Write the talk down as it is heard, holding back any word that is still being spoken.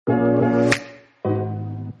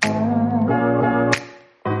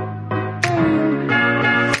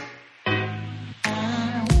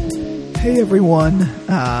Hey everyone,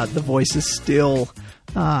 the voice is still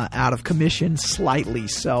out of commission slightly,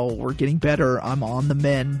 so we're getting better. I'm on the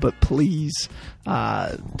mend, but please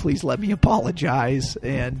let me apologize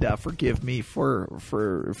and forgive me for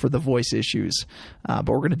the voice issues. But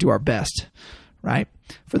we're going to do our best, right?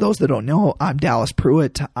 For those that don't know, I'm Dallas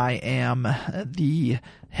Pruitt. I am the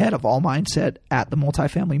head of all mindset at the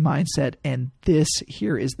Multifamily Mindset, and this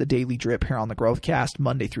here is the daily drip here on the Growthcast.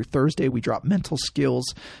 Monday through Thursday, we drop mental skills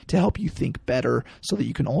to help you think better so that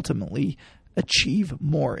you can ultimately achieve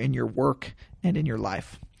more in your work and in your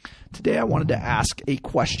life. Today, I wanted to ask a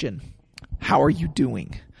question. How are you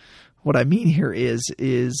doing? What I mean here is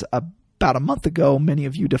about a month ago, many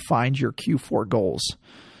of you defined your Q4 goals.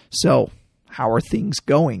 So how are things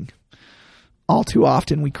going? All too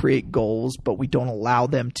often we create goals, but we don't allow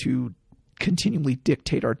them to continually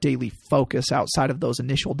dictate our daily focus outside of those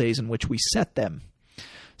initial days in which we set them.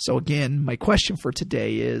 So again, my question for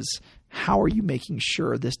today is, how are you making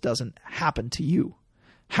sure this doesn't happen to you?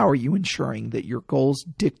 How are you ensuring that your goals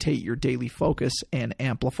dictate your daily focus and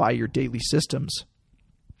amplify your daily systems?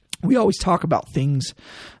 We always talk about things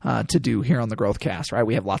to do here on the Growthcast, right?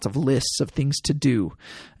 We have lots of lists of things to do.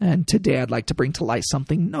 And today I'd like to bring to light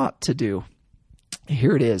something not to do.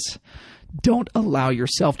 Here it is. Don't allow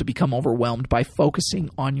yourself to become overwhelmed by focusing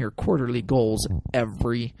on your quarterly goals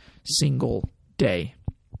every single day.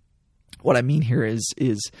 What I mean here is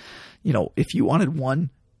if you wanted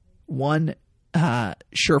one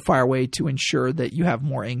surefire way to ensure that you have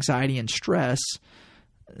more anxiety and stress,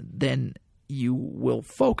 then you will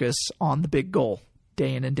focus on the big goal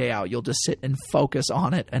day in and day out. You'll just sit and focus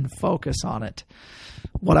on it and focus on it.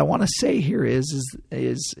 What I want to say here is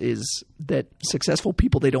that successful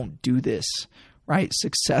people, they don't do this, right?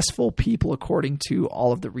 Successful people, according to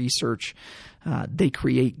all of the research, they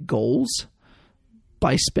create goals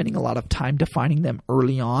by spending a lot of time defining them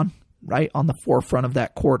early on, right, on the forefront of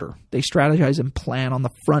that quarter. They strategize and plan on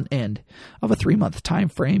the front end of a 3-month time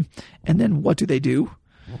frame. And then what do?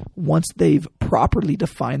 Once they've properly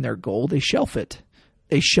defined their goal, they shelf it.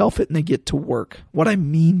 They shelf it and they get to work. What I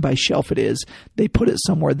mean by shelf it is they put it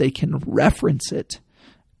somewhere they can reference it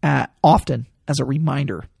often as a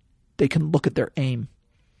reminder. They can look at their aim,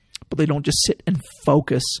 but they don't just sit and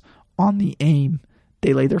focus on the aim.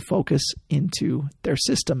 They lay their focus into their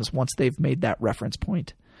systems once they've made that reference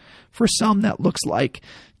point. For some, that looks like,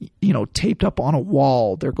 taped up on a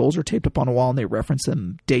wall. Their goals are taped up on a wall and they reference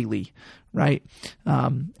them daily, right?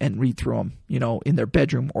 And read through them, in their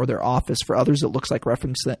bedroom or their office. For others, it looks like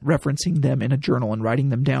referencing them in a journal and writing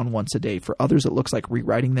them down once a day. For others, it looks like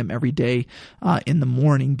rewriting them every day in the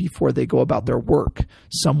morning before they go about their work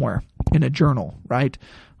somewhere in a journal, right?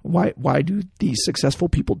 Why do these successful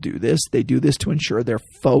people do this? They do this to ensure their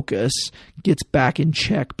focus gets back in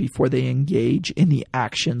check before they engage in the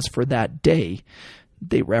actions for that day.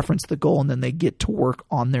 They reference the goal and then they get to work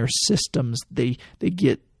on their systems. They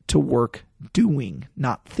get to work doing,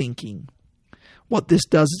 not thinking. What this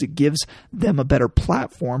does is it gives them a better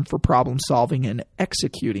platform for problem solving and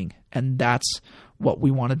executing. And that's what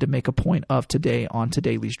we wanted to make a point of today on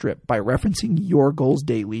Today's Drip. By referencing your goals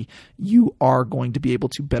daily, you are going to be able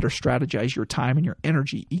to better strategize your time and your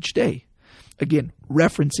energy each day. Again,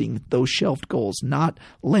 referencing those shelved goals, not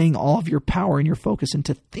laying all of your power and your focus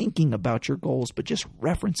into thinking about your goals, but just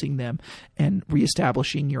referencing them and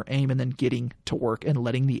reestablishing your aim and then getting to work and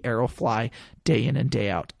letting the arrow fly day in and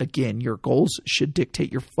day out. Again, your goals should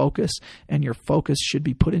dictate your focus, and your focus should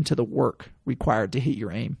be put into the work required to hit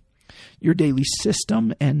your aim. Your daily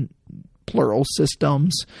system, and plural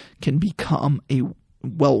systems, can become a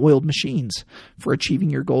well-oiled machines for achieving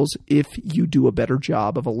your goals if you do a better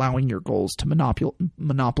job of allowing your goals to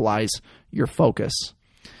monopolize your focus.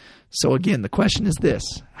 So again, the question is this: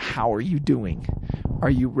 how are you doing? Are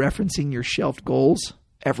you referencing your shelved goals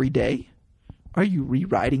every day? Are you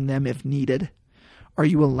rewriting them if needed? Are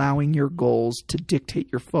you allowing your goals to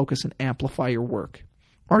dictate your focus and amplify your work?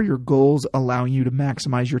 Are your goals allowing you to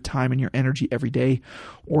maximize your time and your energy every day,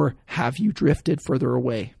 or have you drifted further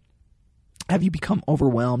away? Have you become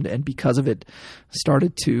overwhelmed and because of it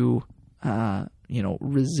started to,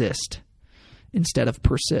 resist instead of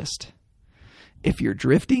persist? If you're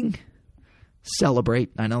drifting,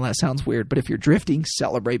 celebrate. I know that sounds weird, but if you're drifting,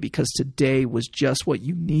 celebrate, because today was just what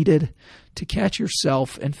you needed to catch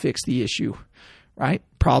yourself and fix the issue, right?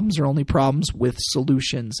 Problems are only problems with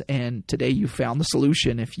solutions, and today you found the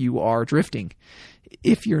solution if you are drifting.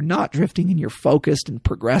 If you're not drifting and you're focused and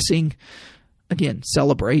progressing, again,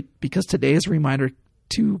 celebrate, because today is a reminder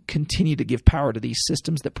to continue to give power to these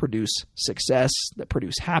systems that produce success, that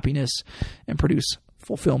produce happiness, and produce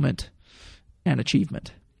fulfillment and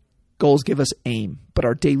achievement. Goals give us aim, but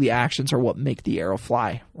our daily actions are what make the arrow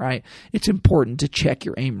fly, right? It's important to check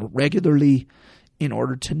your aim regularly in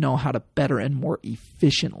order to know how to better and more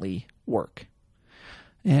efficiently work.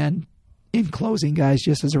 And in closing, guys,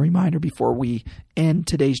 just as a reminder before we end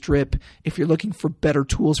today's drip, if you're looking for better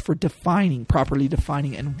tools for properly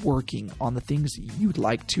defining and working on the things you'd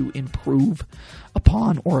like to improve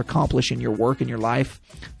upon or accomplish in your work and your life,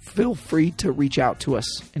 feel free to reach out to us.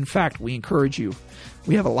 In fact, we encourage you.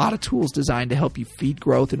 We have a lot of tools designed to help you feed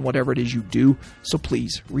growth in whatever it is you do. So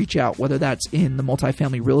please reach out, whether that's in the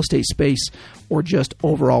multifamily real estate space or just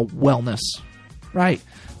overall wellness, right?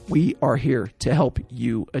 We are here to help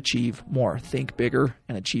you achieve more. Think bigger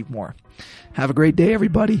and achieve more. Have a great day,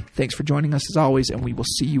 everybody. Thanks for joining us as always, and we will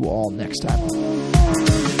see you all next time.